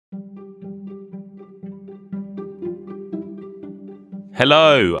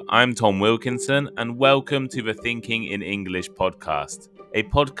Hello, I'm Tom Wilkinson, and welcome to the Thinking in English podcast, a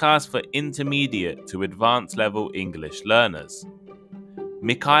podcast for intermediate to advanced level English learners.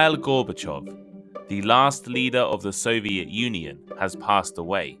 Mikhail Gorbachev, the last leader of the Soviet Union, has passed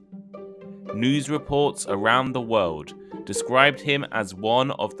away. News reports around the world described him as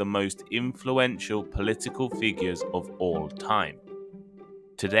one of the most influential political figures of all time.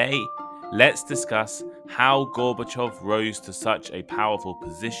 Today, let's discuss how Gorbachev rose to such a powerful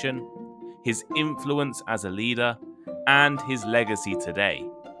position, his influence as a leader, and his legacy today.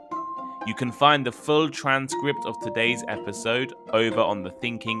 You can find the full transcript of today's episode over on the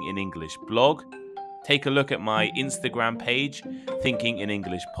Thinking in English blog. Take a look at my Instagram page, Thinking in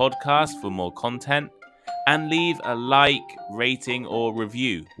English Podcast, for more content, and leave a like, rating, or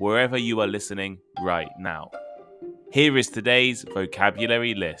review wherever you are listening right now. Here is today's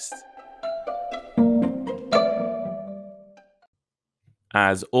vocabulary list.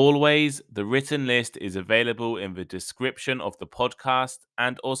 As always, the written list is available in the description of the podcast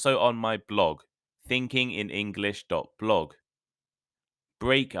and also on my blog, thinkinginenglish.blog.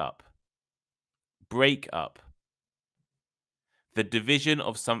 Breakup. Breakup. The division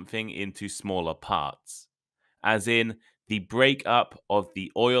of something into smaller parts, as in the breakup of the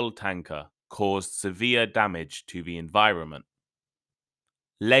oil tanker caused severe damage to the environment.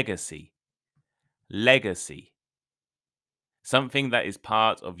 Legacy. Legacy. Something that is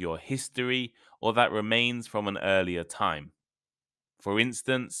part of your history or that remains from an earlier time. For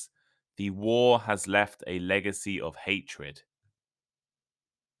instance, the war has left a legacy of hatred.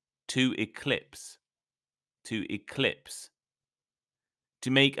 To eclipse. To eclipse. To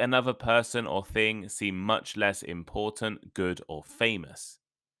make another person or thing seem much less important, good, or famous.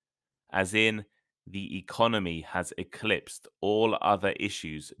 As in, the economy has eclipsed all other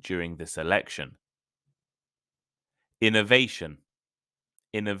issues during this election. Innovation.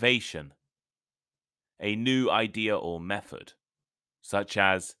 Innovation. A new idea or method, such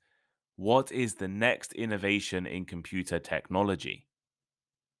as, what is the next innovation in computer technology?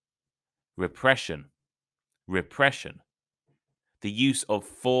 Repression. Repression. The use of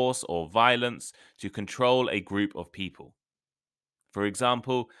force or violence to control a group of people. For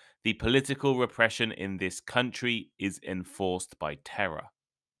example, the political repression in this country is enforced by terror.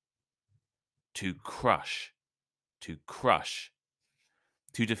 To crush. To crush.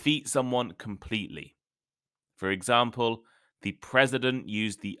 To defeat someone completely. For example, the president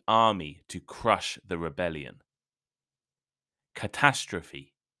used the army to crush the rebellion.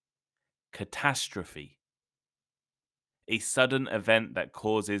 Catastrophe. Catastrophe. A sudden event that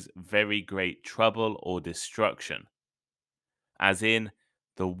causes very great trouble or destruction. As in,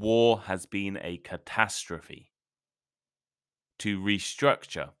 the war has been a catastrophe. To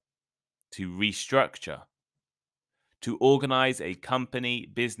restructure. To restructure. To organize a company,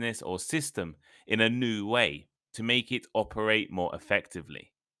 business, or system in a new way to make it operate more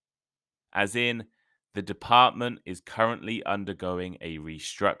effectively. As in, the department is currently undergoing a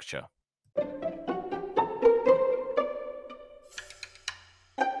restructure.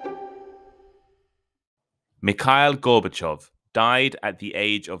 Mikhail Gorbachev died at the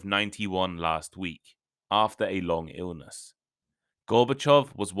age of 91 last week, after a long illness.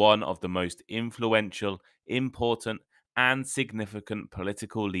 Gorbachev was one of the most influential, important, and significant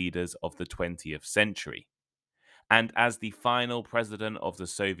political leaders of the 20th century. And as the final president of the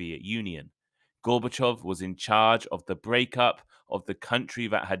Soviet Union, Gorbachev was in charge of the breakup of the country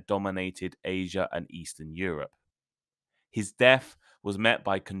that had dominated Asia and Eastern Europe. His death was met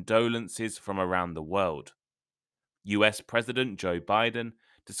by condolences from around the world. US President Joe Biden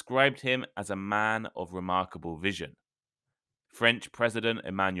described him as a man of remarkable vision. French President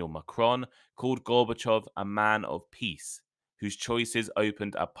Emmanuel Macron called Gorbachev a man of peace, whose choices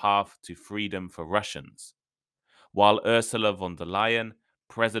opened a path to freedom for Russians. While Ursula von der Leyen,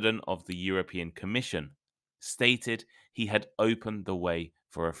 President of the European Commission, stated he had opened the way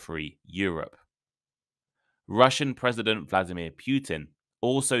for a free Europe. Russian President Vladimir Putin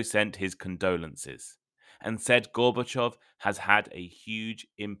also sent his condolences and said Gorbachev has had a huge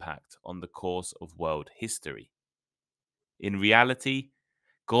impact on the course of world history. In reality,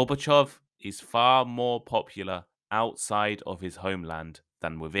 Gorbachev is far more popular outside of his homeland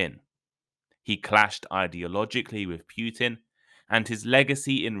than within. He clashed ideologically with Putin, and his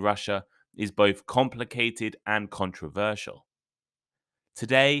legacy in Russia is both complicated and controversial.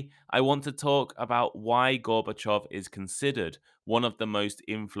 Today, I want to talk about why Gorbachev is considered one of the most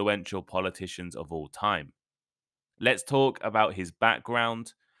influential politicians of all time. Let's talk about his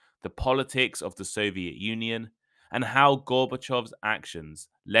background, the politics of the Soviet Union, and how Gorbachev's actions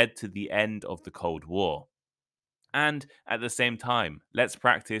led to the end of the Cold War. And at the same time, let's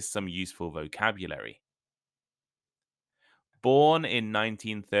practice some useful vocabulary. Born in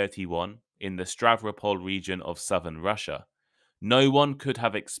 1931 in the Stavropol region of southern Russia, no one could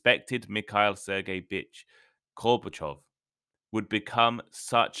have expected Mikhail Sergeyevich Gorbachev would become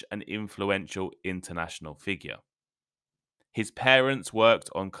such an influential international figure. His parents worked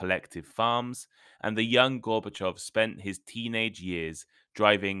on collective farms, and the young Gorbachev spent his teenage years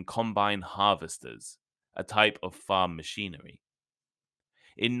driving combine harvesters, a type of farm machinery.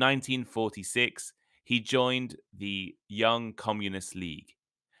 In 1946, he joined the Young Communist League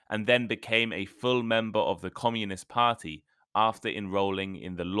and then became a full member of the Communist Party after enrolling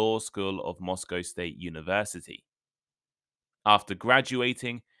in the law school of Moscow State University. After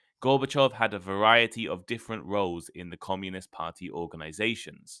graduating, Gorbachev had a variety of different roles in the Communist Party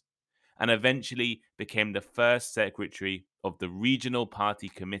organizations and eventually became the first secretary of the regional party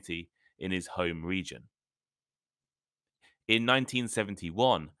committee in his home region. In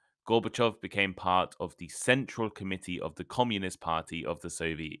 1971, Gorbachev became part of the Central Committee of the Communist Party of the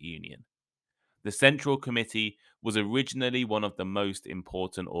Soviet Union. The Central Committee was originally one of the most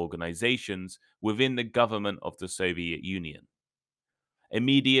important organizations within the government of the Soviet Union.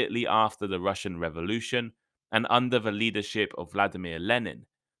 Immediately after the Russian Revolution and under the leadership of Vladimir Lenin,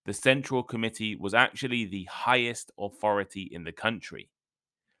 the Central Committee was actually the highest authority in the country.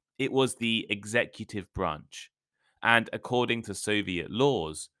 It was the executive branch, and according to Soviet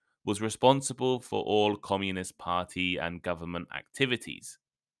laws, was responsible for all Communist Party and government activities.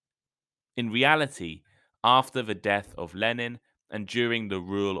 In reality, after the death of Lenin and during the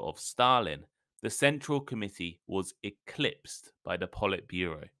rule of Stalin, the Central Committee was eclipsed by the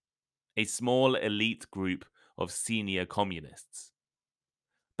Politburo, a small elite group of senior communists.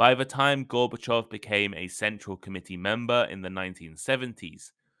 By the time Gorbachev became a Central Committee member in the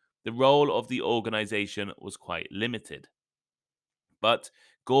 1970s, the role of the organization was quite limited. But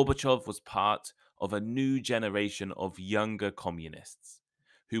Gorbachev was part of a new generation of younger communists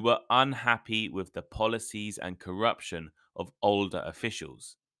who were unhappy with the policies and corruption of older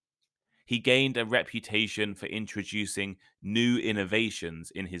officials. He gained a reputation for introducing new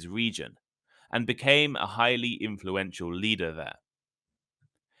innovations in his region and became a highly influential leader there.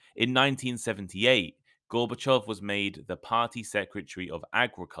 In 1978, Gorbachev was made the party secretary of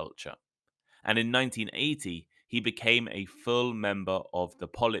agriculture, and in 1980, he became a full member of the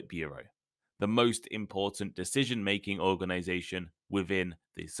Politburo, the most important decision making organization within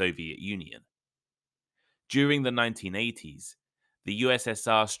the Soviet Union. During the 1980s, the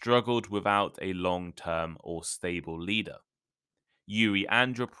USSR struggled without a long term or stable leader. Yuri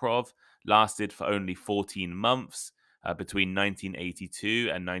Andropov lasted for only 14 months between 1982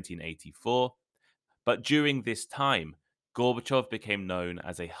 and 1984, but during this time, Gorbachev became known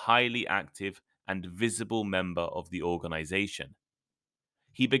as a highly active and visible member of the organization.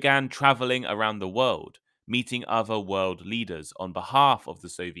 He began traveling around the world, meeting other world leaders on behalf of the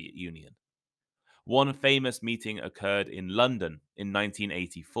Soviet Union. One famous meeting occurred in London in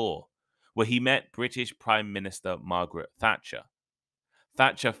 1984, where he met British Prime Minister Margaret Thatcher.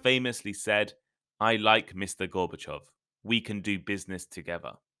 Thatcher famously said, "I like Mr. Gorbachev. We can do business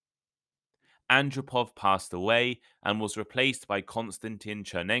together." Andropov passed away and was replaced by Konstantin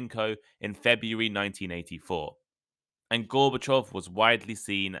Chernenko in February 1984, and Gorbachev was widely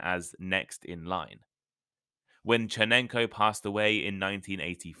seen as next in line. When Chernenko passed away in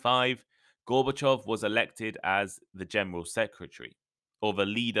 1985, Gorbachev was elected as the General Secretary, or the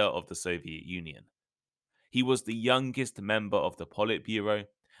leader of the Soviet Union. He was the youngest member of the Politburo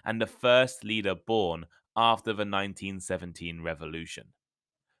and the first leader born after the 1917 revolution,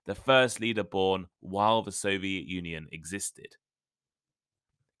 the first leader born while the Soviet Union existed.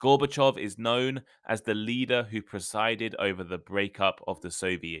 Gorbachev is known as the leader who presided over the breakup of the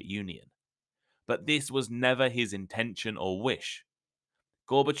Soviet Union. But this was never his intention or wish.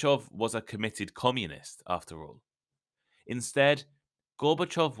 Gorbachev was a committed communist, after all. Instead,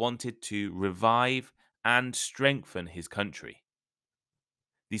 Gorbachev wanted to revive and strengthen his country.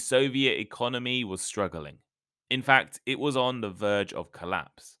 The Soviet economy was struggling. In fact, it was on the verge of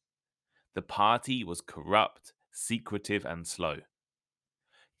collapse. The party was corrupt, secretive, and slow.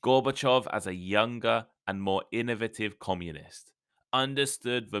 Gorbachev, as a younger and more innovative communist,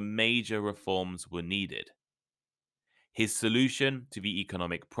 understood the major reforms were needed. His solution to the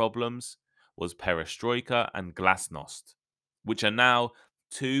economic problems was perestroika and glasnost, which are now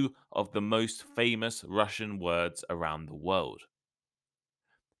two of the most famous Russian words around the world.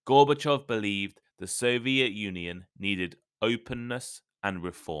 Gorbachev believed the Soviet Union needed openness and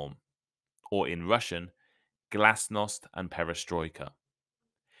reform, or in Russian, glasnost and perestroika.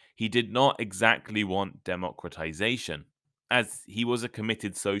 He did not exactly want democratization, as he was a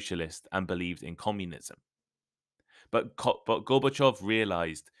committed socialist and believed in communism. But Gorbachev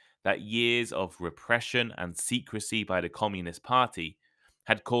realized that years of repression and secrecy by the Communist Party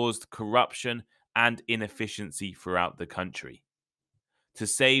had caused corruption and inefficiency throughout the country. To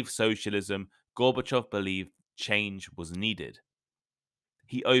save socialism, Gorbachev believed change was needed.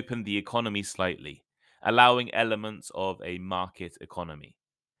 He opened the economy slightly, allowing elements of a market economy.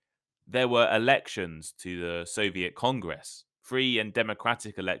 There were elections to the Soviet Congress, free and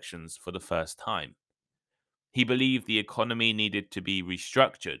democratic elections for the first time. He believed the economy needed to be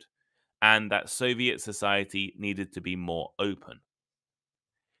restructured and that Soviet society needed to be more open.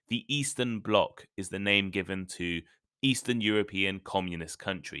 The Eastern Bloc is the name given to Eastern European communist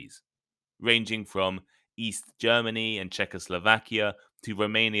countries, ranging from East Germany and Czechoslovakia to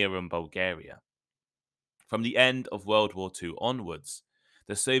Romania and Bulgaria. From the end of World War II onwards,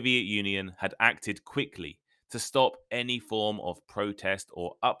 the Soviet Union had acted quickly to stop any form of protest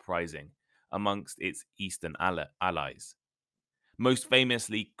or uprising amongst its Eastern allies, most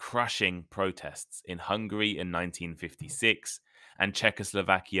famously crushing protests in Hungary in 1956 and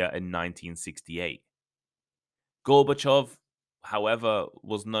Czechoslovakia in 1968. Gorbachev, however,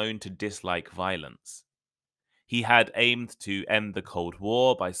 was known to dislike violence. He had aimed to end the Cold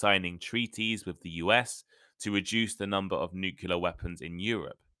War by signing treaties with the US to reduce the number of nuclear weapons in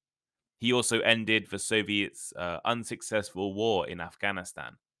Europe. He also ended the Soviets' unsuccessful war in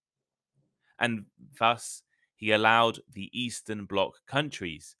Afghanistan. And thus, he allowed the Eastern Bloc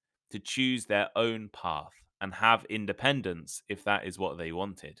countries to choose their own path and have independence if that is what they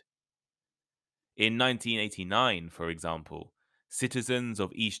wanted. In 1989, for example, citizens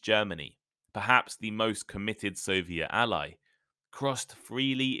of East Germany, perhaps the most committed Soviet ally, crossed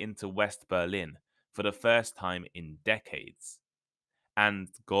freely into West Berlin for the first time in decades. And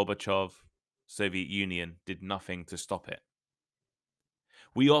Gorbachev, Soviet Union, did nothing to stop it.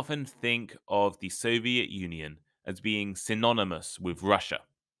 We often think of the Soviet Union as being synonymous with Russia,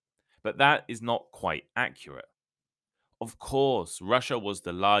 but that is not quite accurate. Of course, Russia was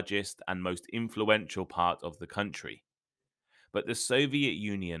the largest and most influential part of the country, but the Soviet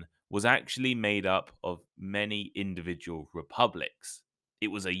Union was actually made up of many individual republics. It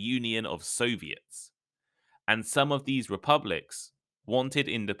was a union of Soviets. And some of these republics wanted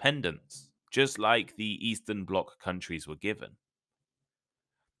independence, just like the Eastern Bloc countries were given.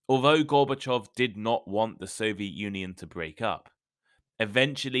 Although Gorbachev did not want the Soviet Union to break up,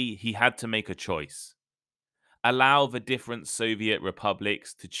 eventually he had to make a choice: allow the different Soviet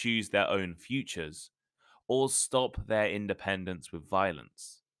republics to choose their own futures, or stop their independence with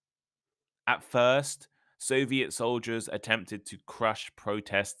violence. At first, Soviet soldiers attempted to crush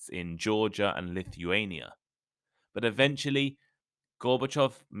protests in Georgia and Lithuania, but eventually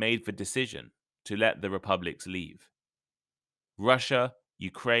Gorbachev made the decision to let the republics leave. Russia,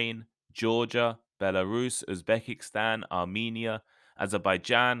 Ukraine, Georgia, Belarus, Uzbekistan, Armenia,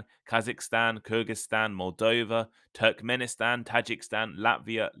 Azerbaijan, Kazakhstan, Kyrgyzstan, Moldova, Turkmenistan, Tajikistan,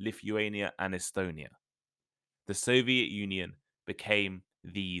 Latvia, Lithuania, and Estonia. The Soviet Union became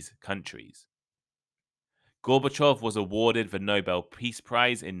these countries. Gorbachev was awarded the Nobel Peace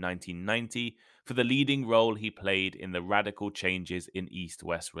Prize in 1990 for the leading role he played in the radical changes in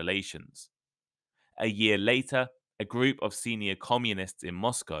East-West relations. A year later, a group of senior communists in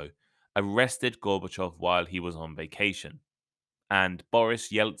Moscow arrested Gorbachev while he was on vacation, and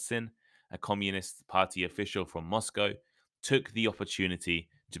Boris Yeltsin, a Communist Party official from Moscow, took the opportunity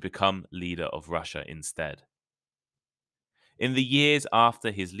to become leader of Russia instead. In the years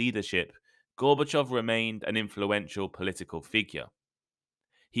after his leadership, Gorbachev remained an influential political figure.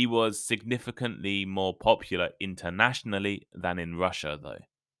 He was significantly more popular internationally than in Russia, though.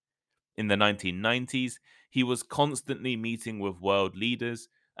 In the 1990s, he was constantly meeting with world leaders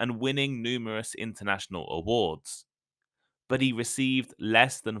and winning numerous international awards. But he received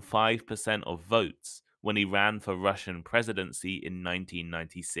less than 5% of votes when he ran for Russian presidency in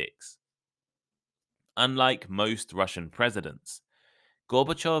 1996. Unlike most Russian presidents,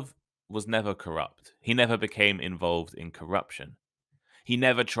 Gorbachev was never corrupt. He never became involved in corruption. He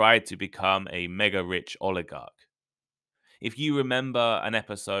never tried to become a mega rich oligarch. If you remember an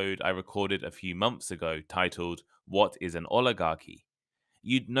episode I recorded a few months ago titled "What is an Oligarchy?",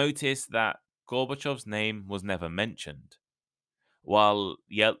 you'd notice that Gorbachev's name was never mentioned. While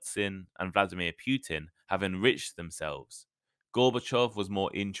Yeltsin and Vladimir Putin have enriched themselves, Gorbachev was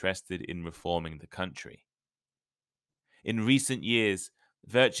more interested in reforming the country. In recent years,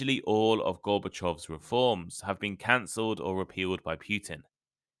 virtually all of Gorbachev's reforms have been cancelled or repealed by Putin.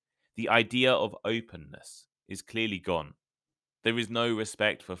 The idea of openness is clearly gone. There is no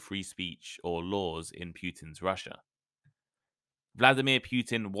respect for free speech or laws in Putin's Russia. Vladimir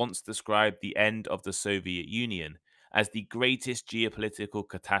Putin once described the end of the Soviet Union as the greatest geopolitical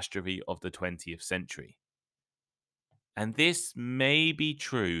catastrophe of the 20th century. And this may be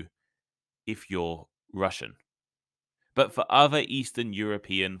true if you're Russian. But for other Eastern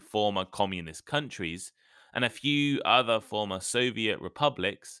European former communist countries and a few other former Soviet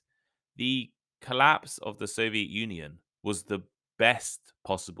republics, the collapse of the Soviet Union was the best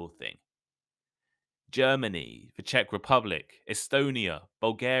possible thing. Germany, the Czech Republic, Estonia,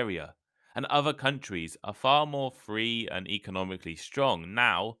 Bulgaria, and other countries are far more free and economically strong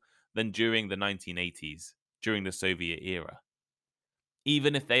now than during the 1980s, during the Soviet era.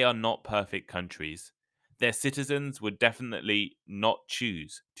 Even if they are not perfect countries, their citizens would definitely not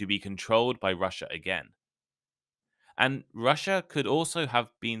choose to be controlled by Russia again. And Russia could also have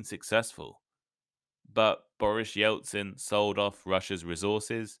been successful, but Boris Yeltsin sold off Russia's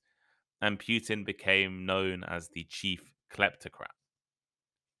resources, and Putin became known as the chief kleptocrat.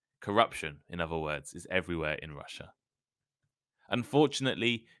 Corruption, in other words, is everywhere in Russia.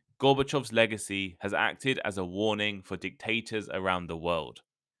 Unfortunately, Gorbachev's legacy has acted as a warning for dictators around the world.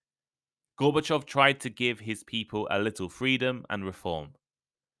 Gorbachev tried to give his people a little freedom and reform,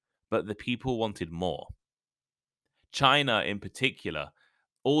 but the people wanted more. China, in particular,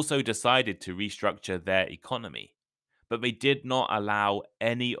 also decided to restructure their economy, but they did not allow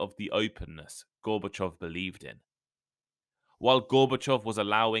any of the openness Gorbachev believed in. While Gorbachev was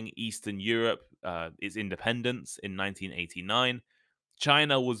allowing Eastern Europe its independence in 1989,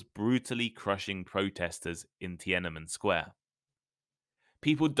 China was brutally crushing protesters in Tiananmen Square.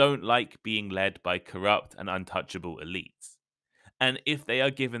 People don't like being led by corrupt and untouchable elites. And if they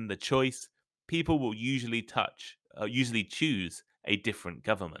are given the choice, people will usually choose a different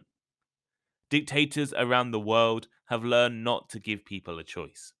government. Dictators around the world have learned not to give people a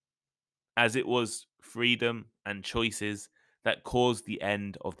choice, as it was freedom and choices that caused the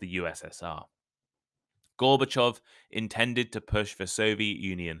end of the USSR. Gorbachev intended to push the Soviet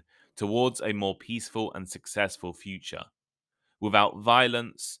Union towards a more peaceful and successful future, without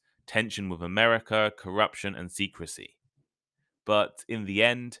violence, tension with America, corruption, and secrecy. But in the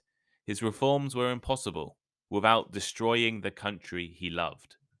end, his reforms were impossible without destroying the country he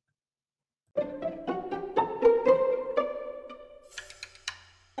loved.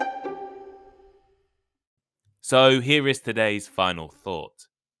 So here is today's final thought.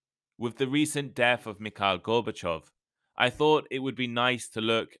 With the recent death of Mikhail Gorbachev, I thought it would be nice to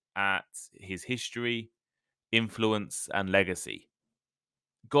look at his history, influence, and legacy.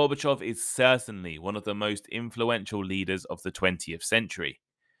 Gorbachev is certainly one of the most influential leaders of the 20th century,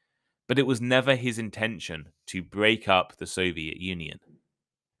 but it was never his intention to break up the Soviet Union.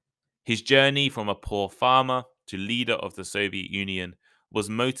 His journey from a poor farmer to leader of the Soviet Union was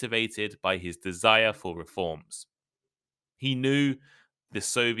motivated by his desire for reforms. He knew the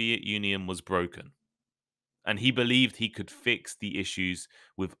Soviet Union was broken, and he believed he could fix the issues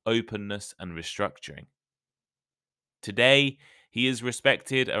with openness and restructuring. Today, he is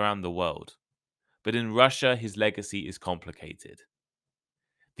respected around the world, but in Russia, his legacy is complicated.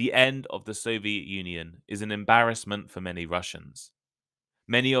 The end of the Soviet Union is an embarrassment for many Russians,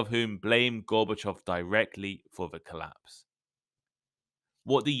 many of whom blame Gorbachev directly for the collapse.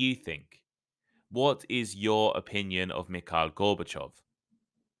 What do you think? What is your opinion of Mikhail Gorbachev?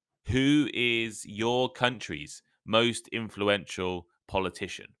 Who is your country's most influential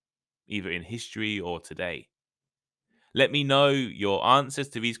politician, either in history or today? Let me know your answers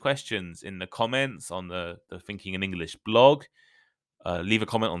to these questions in the comments on the Thinking in English blog. Leave a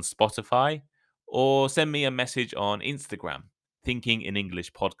comment on Spotify, or send me a message on Instagram, Thinking in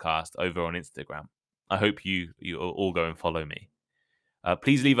English Podcast over on Instagram. I hope you all go and follow me.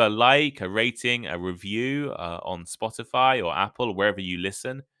 Please leave a like, a rating, a review on Spotify or Apple, wherever you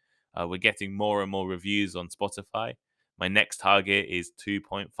listen. We're getting more and more reviews on Spotify. My next target is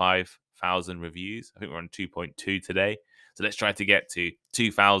 2.5 thousand reviews. I think we're on 2.2 today. So let's try to get to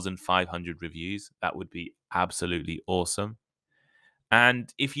 2,500 reviews. That would be absolutely awesome.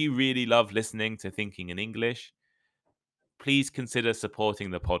 And if you really love listening to Thinking in English, please consider supporting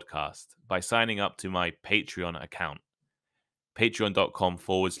the podcast by signing up to my Patreon account,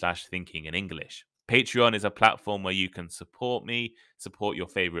 patreon.com/thinking in English. Patreon is a platform where you can support me, support your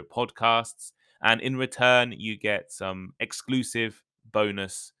favorite podcasts, and in return, you get some exclusive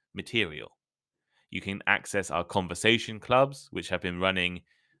bonus material. You can access our conversation clubs, which have been running,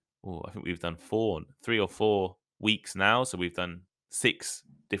 I think we've done 3 or 4 weeks now. So we've done 6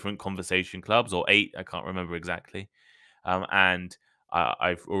 different conversation clubs, or 8, I can't remember exactly. And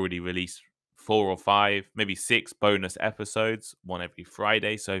I've already released 4 or 5, maybe 6 bonus episodes, one every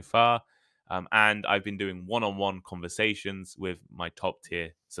Friday so far. And I've been doing one-on-one conversations with my top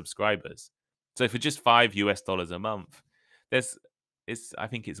tier subscribers. So for just $5 a month, there's I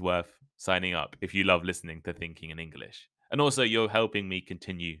think it's worth signing up if you love listening to Thinking in English. And also you're helping me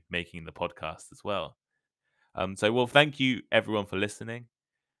continue making the podcast as well. So thank you everyone for listening.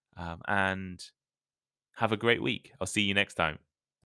 And have a great week. I'll see you next time.